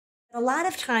A lot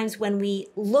of times when we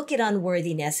look at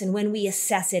unworthiness and when we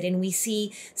assess it and we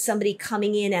see somebody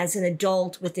coming in as an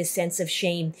adult with this sense of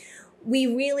shame, we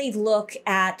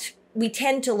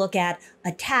tend to look at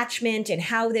attachment and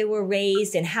how they were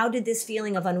raised and how did this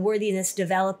feeling of unworthiness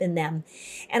develop in them.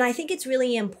 And I think it's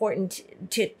really important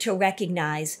to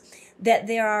recognize that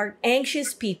there are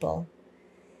anxious people.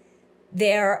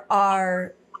 There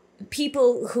are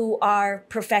people who are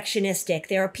perfectionistic.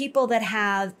 There are people that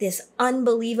have this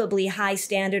unbelievably high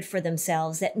standard for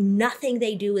themselves, that nothing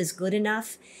they do is good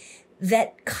enough,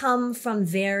 that come from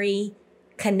very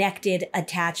connected,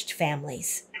 attached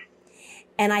families.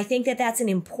 And I think that that's an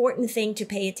important thing to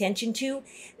pay attention to.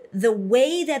 The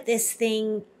way that this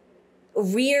thing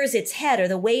rears its head, or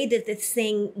the way that this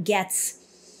thing gets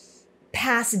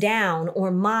passed down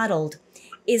or modeled,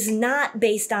 is not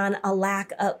based on a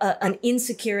lack of an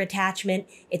insecure attachment.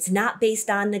 It's not based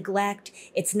on neglect.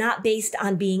 It's not based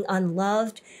on being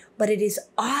unloved, but it is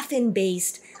often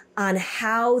based on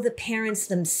how the parents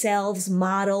themselves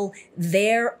model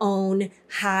their own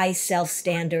high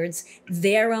self-standards,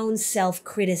 their own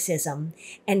self-criticism,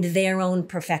 and their own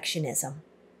perfectionism.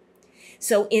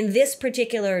 So in this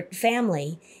particular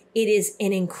family, it is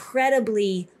an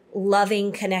incredibly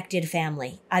loving, connected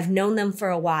family. I've known them for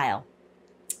a while.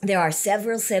 There are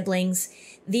several siblings.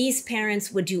 These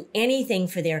parents would do anything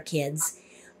for their kids,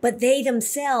 but they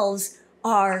themselves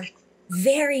are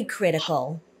very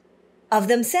critical of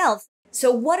themselves.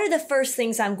 So what are the first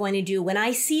things I'm going to do when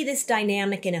I see this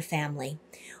dynamic in a family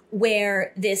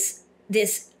where this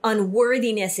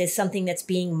unworthiness is something that's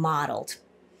being modeled,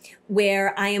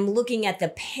 where I am looking at the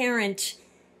parent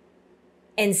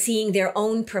and seeing their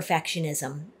own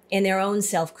perfectionism and their own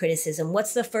self-criticism?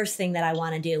 What's the first thing that I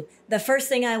want to do? The first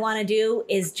thing I want to do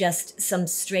is just some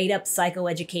straight up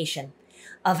psychoeducation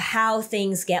of how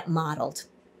things get modeled.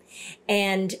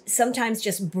 And sometimes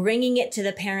just bringing it to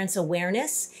the parents'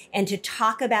 awareness and to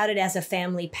talk about it as a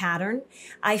family pattern.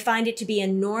 I find it to be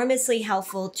enormously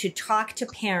helpful to talk to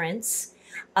parents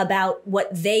about what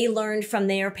they learned from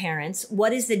their parents.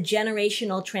 What is the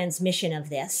generational transmission of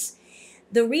this?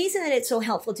 The reason that it's so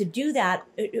helpful to do that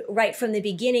right from the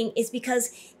beginning is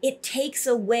because it takes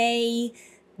away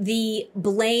the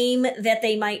blame that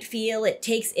they might feel.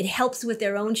 It helps with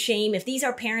their own shame. If these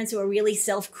are parents who are really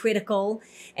self-critical,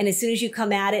 and as soon as you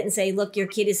come at it and say, look, your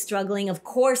kid is struggling, of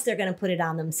course they're going to put it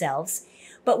on themselves.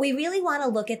 But we really want to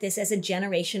look at this as a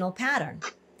generational pattern.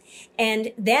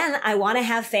 And then I want to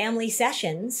have family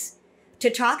sessions to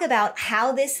talk about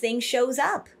how this thing shows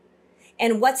up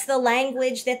and what's the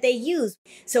language that they use.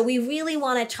 So we really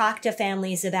want to talk to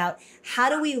families about how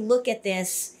do we look at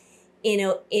this,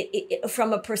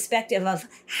 from a perspective of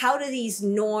how do these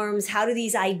norms, how do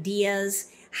these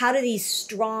ideas, how do these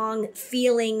strong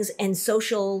feelings and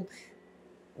social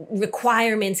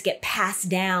requirements get passed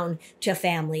down to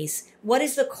families? What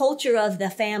is the culture of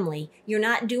the family? You're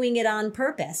not doing it on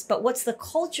purpose, but what's the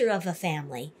culture of a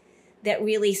family that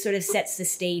really sort of sets the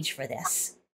stage for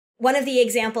this? One of the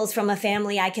examples from a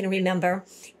family I can remember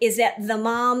is that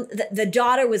the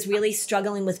daughter was really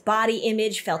struggling with body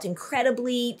image, felt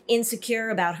incredibly insecure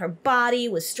about her body,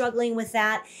 was struggling with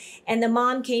that. And the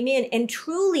mom came in, and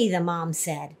truly the mom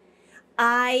said,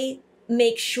 I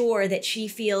make sure that she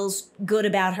feels good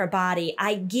about her body.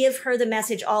 I give her the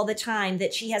message all the time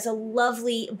that she has a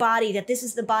lovely body, that this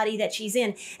is the body that she's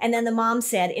in. And then the mom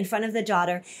said in front of the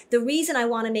daughter, the reason I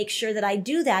want to make sure that I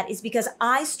do that is because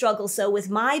I struggle so with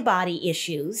my body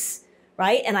issues,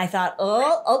 right? And I thought,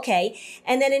 oh, okay.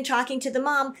 And then in talking to the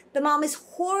mom is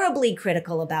horribly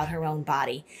critical about her own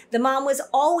body. The mom was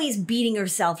always beating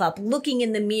herself up, looking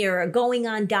in the mirror, going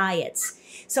on diets.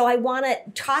 So I want to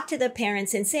talk to the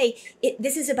parents and say,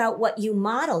 this is about what you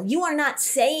model. You are not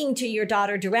saying to your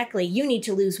daughter directly, you need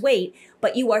to lose weight,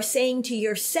 but you are saying to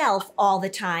yourself all the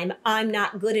time, I'm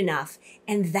not good enough.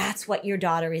 And that's what your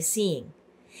daughter is seeing.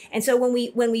 And so when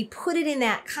we put it in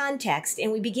that context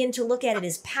and we begin to look at it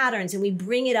as patterns and we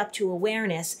bring it up to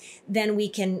awareness, then we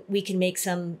can make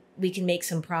some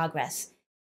progress.